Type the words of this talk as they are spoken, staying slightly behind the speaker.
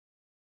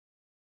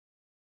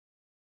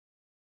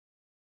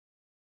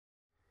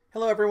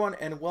Hello everyone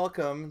and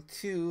welcome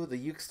to the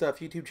UkeStuff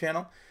YouTube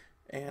channel.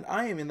 And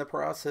I am in the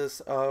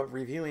process of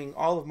reviewing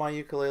all of my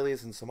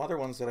ukuleles and some other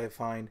ones that I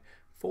find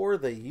for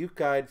the uke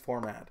guide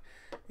format.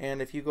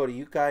 And if you go to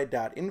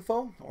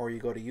ukeguide.info or you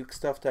go to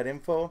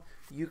ukestuff.info,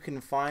 you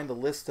can find a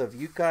list of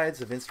uke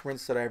guides of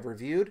instruments that I've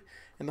reviewed.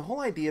 And the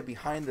whole idea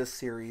behind this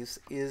series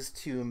is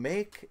to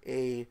make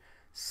a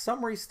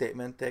summary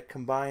statement that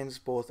combines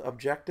both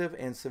objective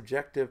and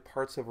subjective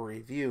parts of a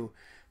review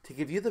to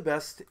give you the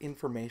best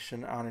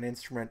information on an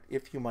instrument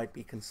if you might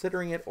be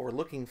considering it or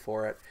looking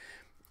for it,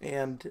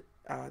 and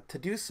to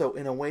do so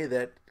in a way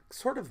that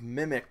sort of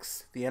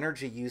mimics the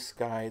energy use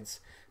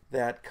guides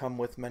that come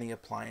with many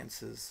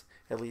appliances,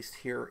 at least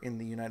here in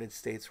the United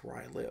States where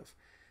I live.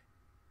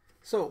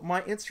 So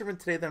my instrument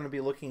today that I'm going to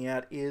be looking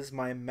at is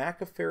my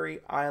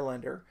Maccaferri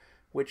Islander,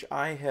 which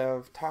I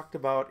have talked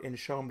about and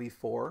shown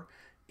before.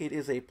 It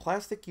is a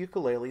plastic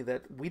ukulele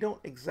that we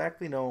don't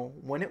exactly know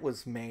when it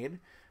was made,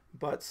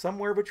 but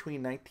somewhere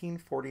between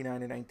 1949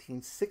 and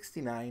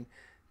 1969,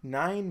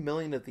 9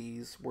 million of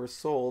these were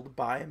sold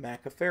by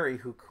Maccaferri,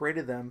 who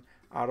created them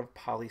out of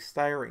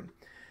polystyrene.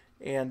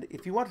 And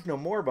if you want to know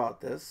more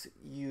about this,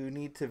 you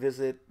need to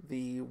visit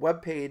the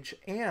webpage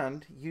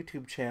and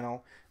YouTube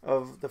channel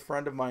of the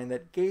friend of mine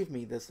that gave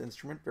me this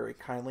instrument very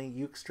kindly,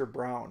 UkeStuff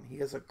Brown. He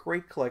has a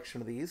great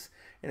collection of these,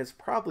 and is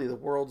probably the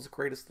world's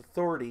greatest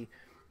authority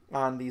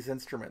on these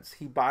instruments.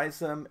 He buys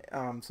them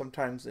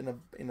sometimes in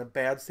a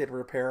bad state of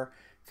repair,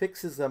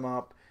 fixes them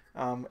up,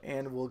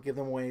 and will give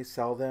them away,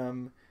 sell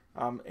them,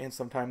 and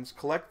sometimes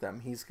collect them.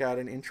 He's got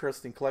an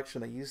interesting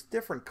collection. They use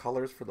different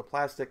colors for the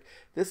plastic.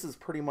 This is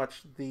pretty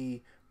much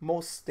the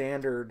most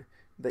standard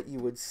that you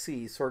would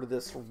see, sort of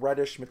this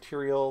reddish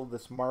material,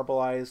 this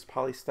marbleized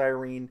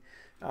polystyrene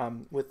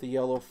with the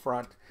yellow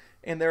front.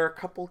 And there are a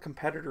couple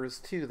competitors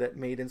too that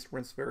made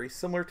instruments very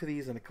similar to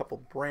these, and a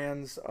couple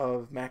brands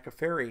of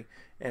Maccaferri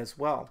as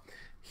well.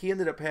 He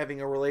ended up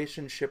having a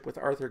relationship with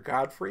Arthur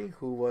Godfrey,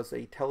 who was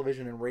a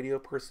television and radio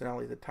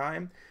personality at the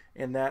time,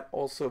 and that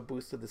also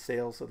boosted the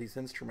sales of these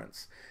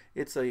instruments.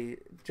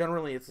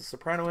 Generally it's a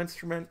soprano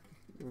instrument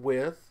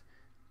with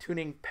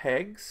tuning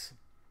pegs.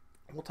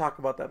 We'll talk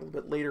about that a little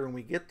bit later when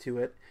we get to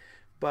it,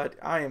 but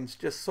I am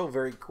just so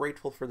very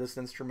grateful for this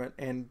instrument,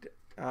 and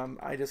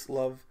I just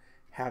love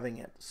having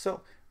it.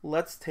 So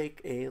let's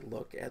take a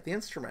look at the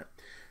instrument.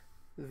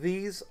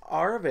 These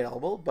are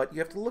available, but you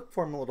have to look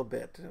for them a little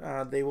bit.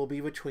 They will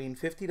be between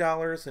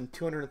 $50 and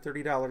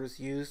 $230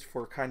 used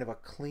for kind of a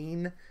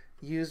clean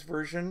used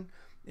version,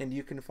 and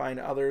you can find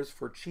others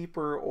for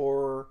cheaper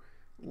or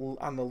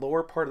on the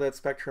lower part of that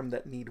spectrum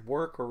that need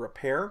work or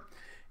repair.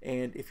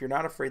 And if you're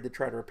not afraid to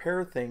try to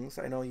repair things,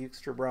 I know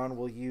UkeStuff Brown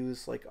will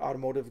use like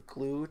automotive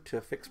glue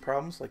to fix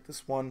problems. Like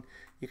this one,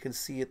 you can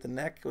see at the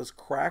neck it was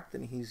cracked,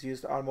 and he's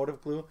used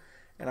automotive glue.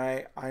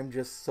 And I'm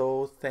just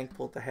so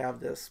thankful to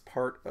have this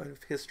part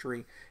of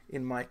history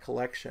in my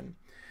collection.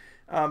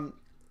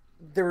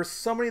 There were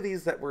so many of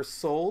these that were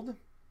sold.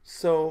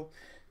 So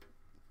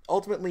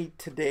ultimately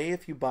today,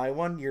 if you buy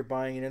one, you're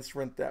buying an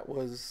instrument that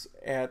was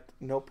at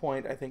no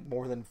point, I think,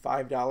 more than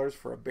 $5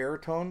 for a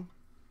baritone,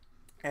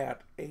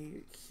 at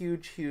a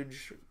huge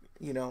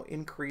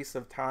increase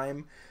of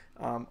time,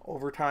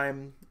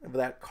 overtime of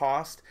that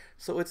cost.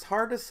 So it's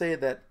hard to say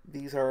that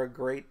these are a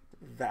great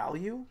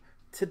value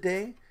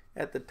today.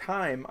 At the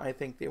time, I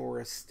think they were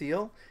a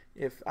steal.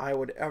 If I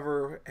would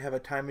ever have a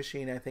time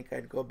machine, I think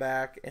I'd go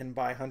back and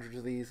buy hundreds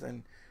of these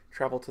and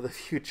travel to the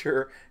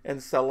future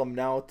and sell them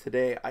now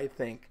today, I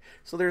think.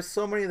 So there's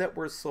so many that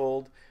were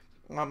sold.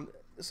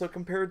 So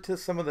compared to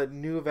some of the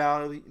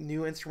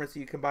new instruments that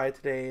you can buy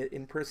today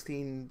in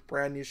pristine,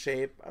 brand new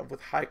shape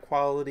with high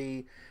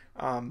quality,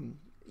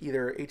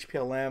 either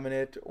HPL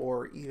laminate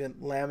or even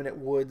laminate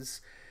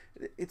woods,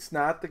 it's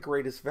not the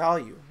greatest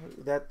value.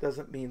 That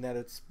doesn't mean that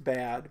it's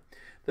bad.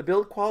 The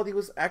build quality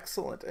was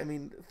excellent. I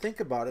mean,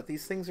 think about it.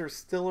 These things are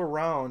still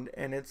around,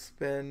 and it's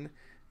been,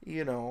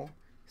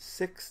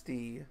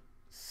 60,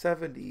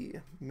 70,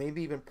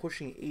 maybe even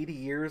pushing 80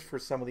 years for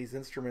some of these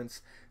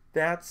instruments.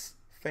 That's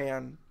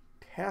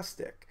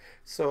fantastic.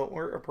 So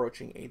we're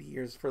approaching 80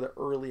 years for the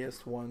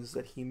earliest ones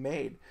that he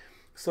made.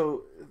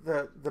 So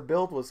the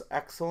build was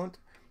excellent.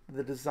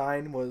 The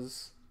design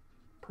was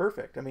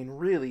perfect. I mean,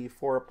 really,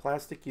 for a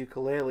plastic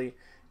ukulele,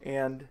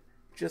 and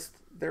just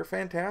they're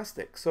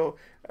fantastic. So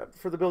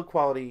for the build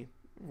quality,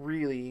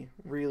 really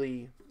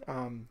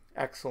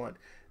excellent.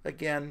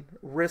 Again,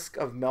 risk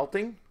of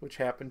melting, which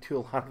happened to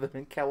a lot of them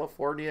in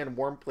California and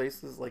warm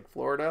places like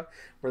Florida,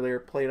 where they were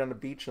played on a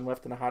beach and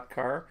left in a hot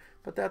car,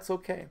 but that's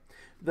okay.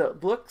 The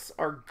looks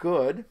are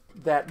good.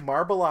 That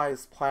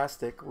marbleized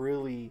plastic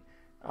really,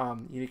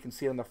 you can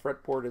see it on the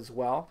fretboard as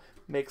well,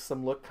 makes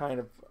them look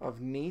kind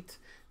of neat.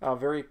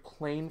 Very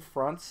plain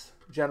fronts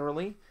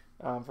generally.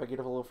 If I get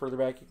a little further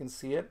back, you can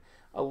see it.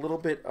 A little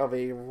bit of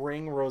a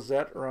ring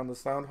rosette around the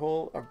sound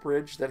hole, a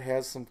bridge that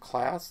has some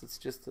class. It's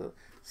just a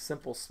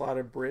simple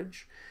slotted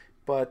bridge,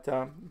 but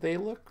they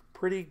look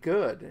pretty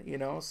good,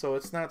 so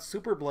it's not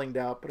super blinged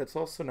out, but it's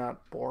also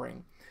not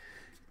boring.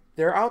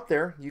 They're out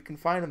there. You can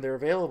find them. They're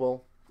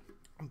available.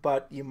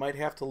 but you might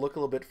have to look a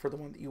little bit for the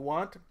one that you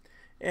want.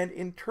 And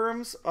in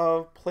terms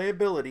of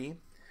playability,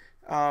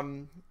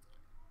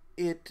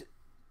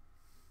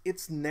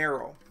 it's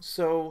narrow.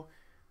 So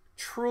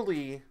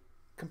truly,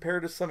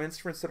 compared to some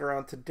instruments that are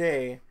on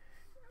today,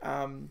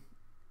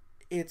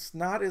 it's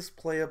not as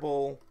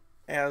playable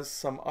as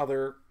some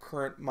other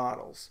current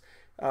models.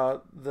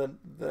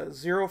 The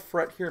 0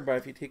 fret here, but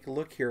if you take a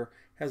look here,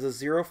 has a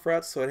 0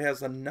 fret, so it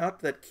has a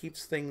nut that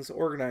keeps things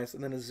organized,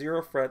 and then a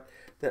 0 fret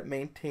that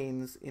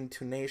maintains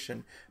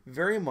intonation.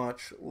 Very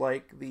much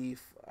like the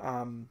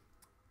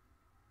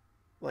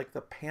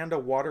Panda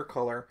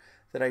watercolor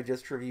that I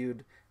just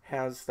reviewed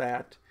has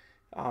that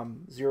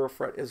 0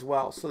 fret as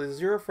well. So the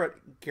 0 fret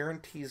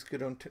guarantees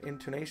good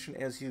intonation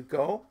as you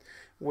go,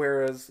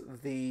 whereas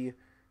the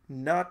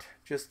nut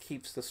just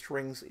keeps the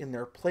strings in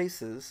their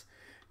places.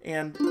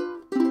 And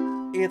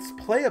it's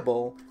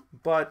playable,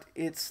 but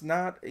it's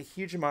not a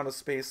huge amount of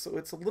space, so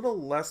it's a little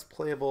less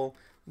playable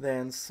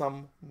than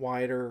some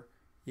wider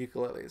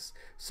ukuleles.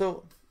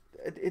 So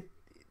it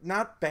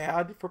not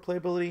bad for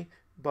playability,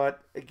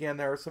 but again,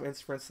 there are some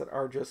instruments that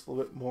are just a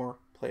little bit more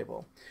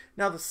playable.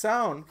 Now the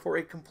sound for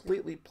a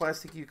completely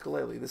plastic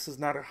ukulele, this is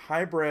not a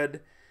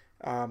hybrid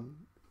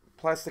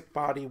plastic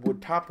body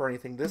wood top or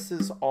anything. This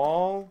is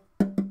all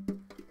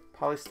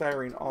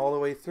polystyrene all the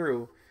way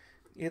through.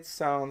 It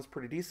sounds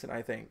pretty decent,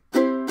 I think.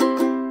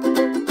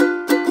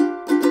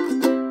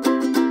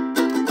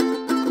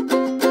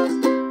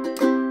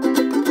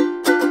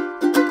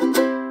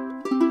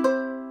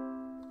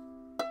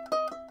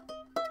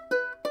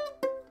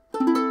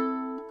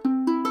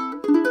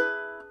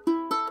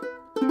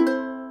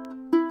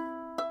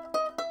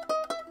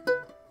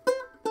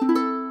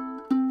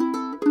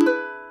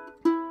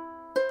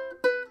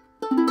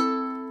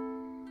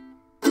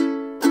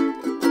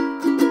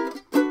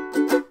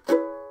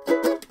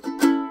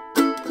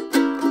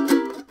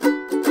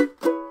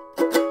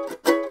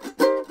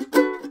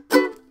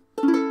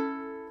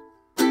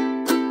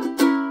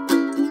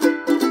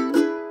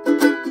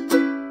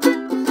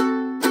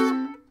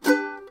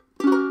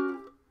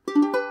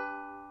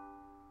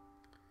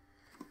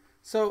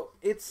 So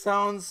it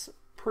sounds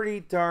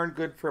pretty darn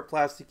good for a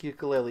plastic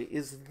ukulele.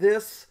 Is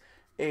this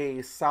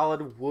a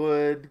solid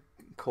wood,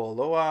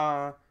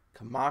 koaloa,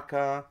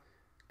 kamaka,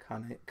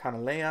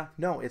 kanalea?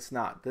 No, it's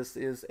not. This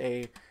is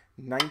a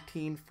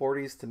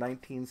 1940s to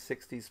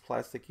 1960s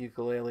plastic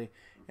ukulele,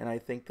 and I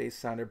think they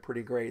sounded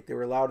pretty great. They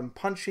were loud and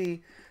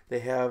punchy. They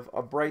have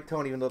a bright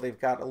tone, even though they've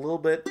got a little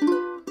bit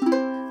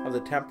of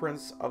the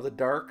temperance of the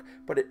dark.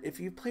 But if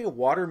you play a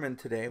Waterman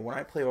today, when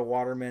I play a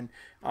Waterman,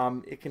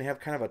 it can have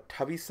kind of a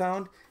tubby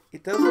sound.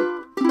 It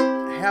doesn't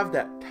have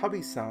that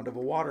tubby sound of a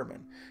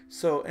Waterman.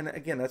 So, and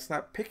again, that's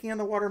not picking on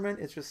the Waterman.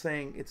 It's just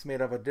saying it's made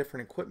of a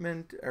different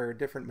equipment or a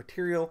different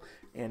material,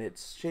 and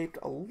it's shaped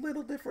a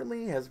little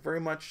differently. Has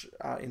very much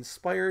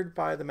inspired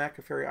by the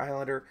Maccaferri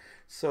Islander.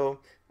 So,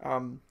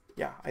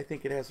 yeah, I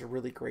think it has a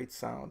really great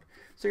sound.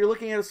 So you're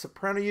looking at a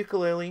soprano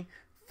ukulele,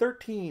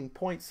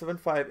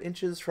 13.75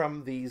 inches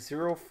from the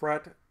 0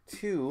 fret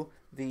to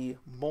the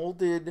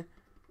molded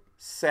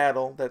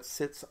saddle that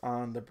sits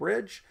on the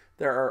bridge.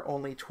 There are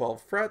only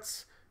 12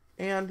 frets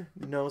and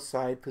no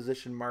side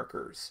position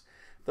markers.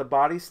 The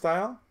body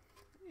style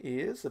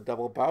is a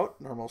double bout,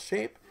 normal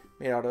shape,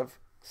 made out of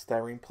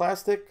styrene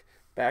plastic,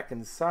 back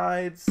and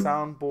sides,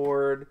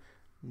 soundboard,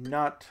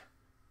 nut,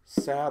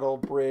 saddle,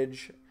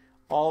 bridge,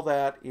 all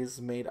that is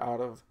made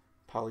out of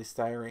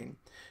polystyrene.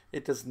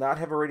 It does not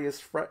have a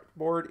radius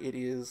fretboard. It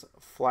is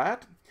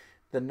flat.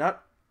 The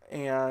nut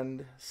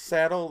and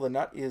saddle, the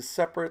nut is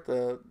separate,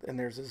 and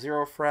there's a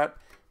 0 fret,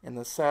 and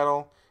the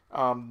saddle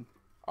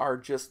are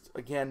just,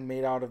 again,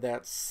 made out of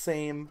that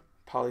same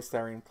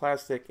polystyrene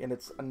plastic, and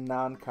it's a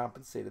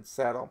non-compensated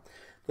saddle.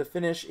 The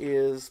finish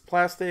is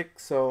plastic,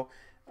 so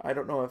I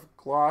don't know if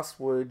gloss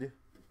would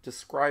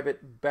describe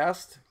it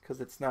best,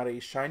 because it's not a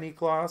shiny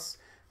gloss.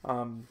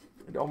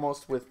 It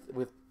almost, with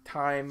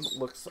time,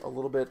 looks a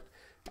little bit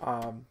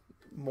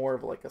more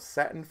of like a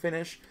satin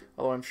finish,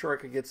 although I'm sure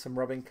I could get some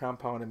rubbing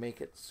compound and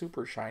make it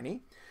super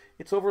shiny.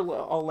 Its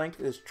overall length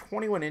is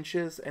 21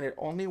 inches and it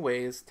only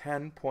weighs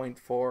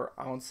 10.4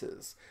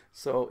 ounces.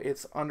 So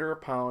it's under a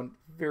pound,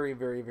 very,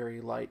 very,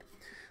 very light.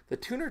 The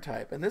tuner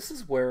type, and this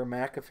is where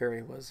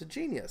Maccaferri was a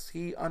genius.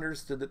 He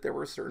understood that there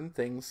were certain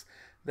things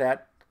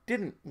that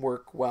didn't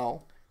work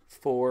well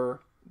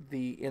for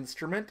the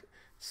instrument,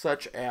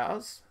 such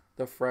as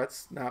the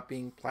frets not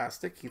being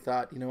plastic. He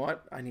thought, you know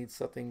what, I need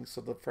something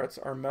so the frets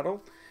are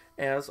metal,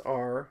 as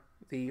are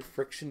the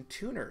friction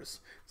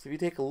tuners. So if you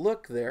take a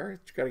look there,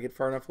 you got to get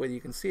far enough away that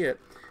you can see it.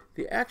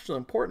 The actual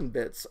important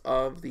bits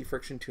of the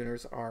friction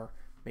tuners are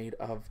made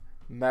of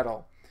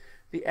metal.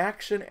 The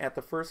action at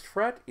the first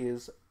fret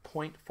is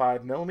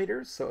 0.5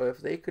 millimeters. So if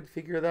they could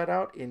figure that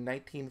out in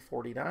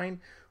 1949,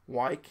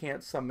 why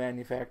can't some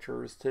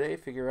manufacturers today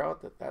figure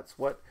out that that's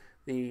what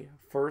the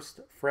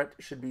first fret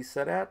should be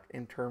set at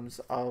in terms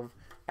of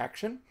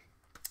action?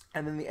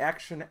 And then the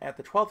action at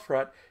the 12th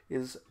fret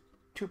is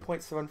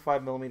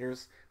 2.75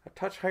 millimeters, a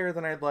touch higher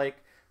than I'd like,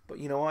 But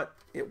you know what?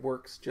 It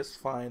works just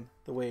fine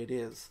the way it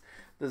is.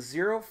 The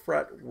 0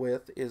 fret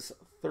width is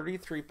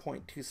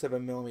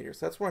 33.27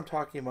 millimeters. That's what I'm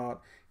talking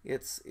about.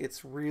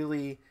 It's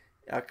really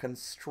a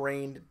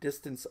constrained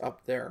distance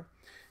up there.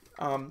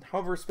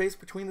 However, space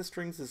between the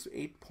strings is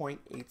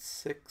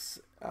 8.86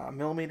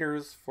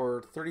 millimeters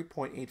for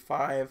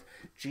 30.85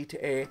 G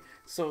to A.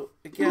 So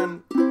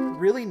again,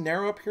 really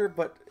narrow up here,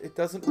 but it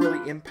doesn't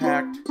really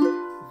impact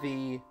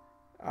the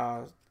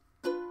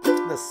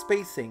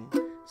spacing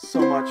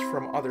so much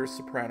from other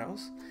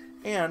sopranos.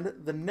 And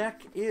the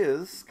neck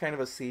is kind of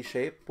a C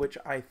shape, which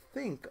I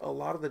think a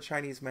lot of the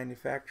Chinese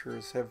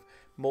manufacturers have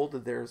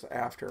molded theirs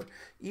after.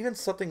 Even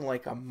something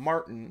like a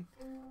Martin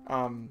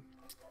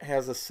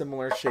has a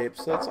similar shape,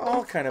 so it's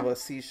all kind of a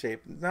C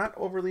shape. Not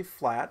overly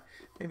flat,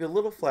 maybe a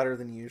little flatter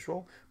than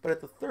usual, but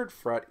at the 3rd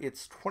fret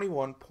it's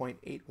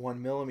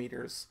 21.81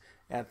 millimeters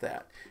at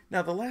that.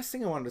 Now the last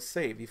thing I wanted to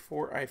say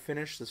before I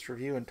finish this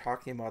review and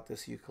talking about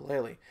this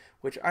ukulele,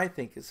 which I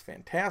think is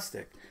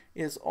fantastic,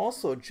 is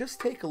also just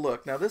take a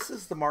look. Now this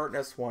is the Martin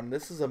S1.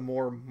 This is a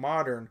more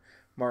modern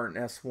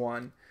Martin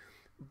S1,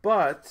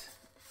 but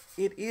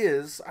it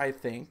is, I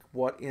think,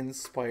 what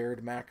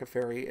inspired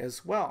Maccaferri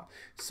as well.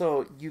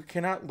 So you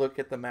cannot look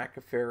at the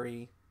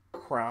Maccaferri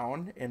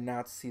crown and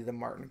not see the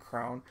Martin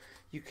crown.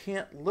 You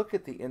can't look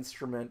at the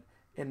instrument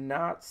and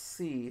not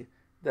see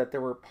that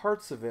there were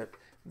parts of it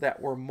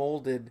that were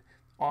molded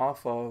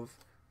off of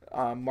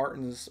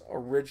Martin's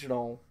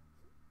original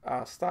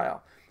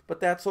style.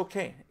 But that's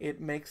okay. It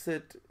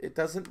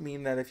doesn't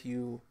mean that if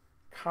you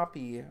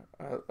copy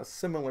a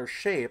similar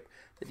shape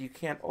that you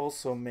can't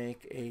also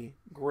make a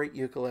great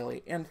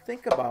ukulele. And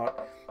think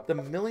about the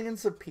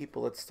millions of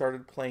people that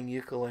started playing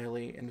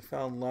ukulele and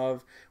fell in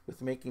love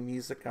with making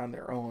music on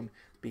their own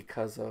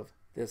because of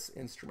this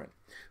instrument.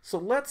 So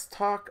let's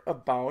talk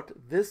about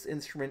this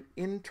instrument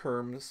in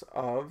terms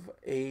of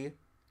a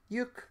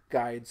uke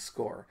guide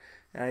score.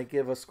 And I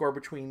give a score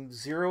between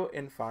 0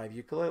 and 5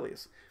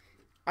 ukuleles.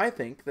 I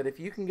think that if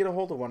you can get a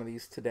hold of one of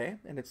these today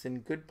and it's in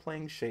good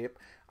playing shape,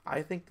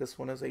 I think this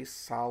one is a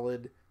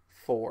solid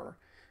 4.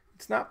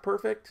 It's not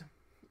perfect.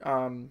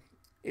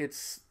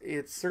 It's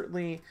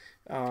certainly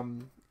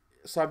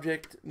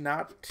subject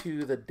not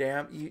to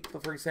the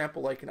for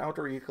example, like an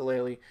outdoor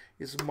ukulele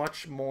is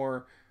much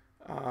more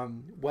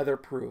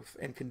weatherproof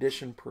and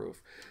condition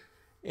proof.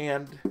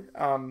 And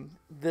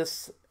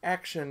this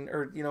action,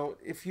 or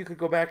if you could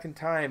go back in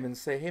time and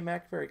say, hey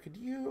Maccaferri, could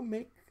you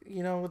make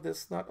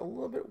this nut a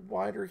little bit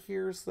wider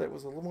here so that it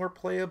was a little more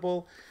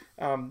playable,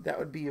 that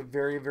would be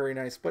very, very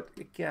nice. But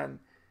again,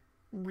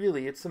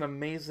 really, it's an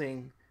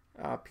amazing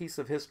piece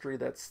of history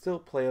that's still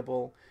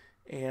playable,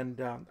 and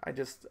I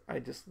just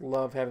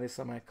love having this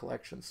on my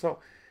collection. So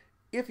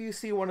if you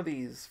see one of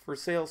these for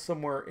sale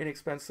somewhere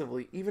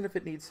inexpensively, even if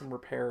it needs some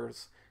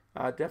repairs,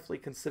 definitely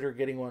consider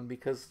getting one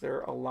because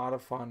they're a lot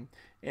of fun.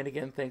 And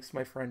again, thanks to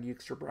my friend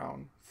Ukester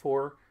Brown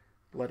for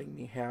letting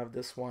me have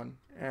this one,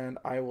 and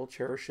I will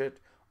cherish it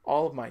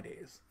all of my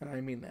days, and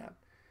I mean that.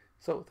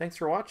 So thanks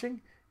for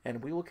watching,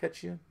 and we will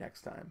catch you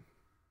next time.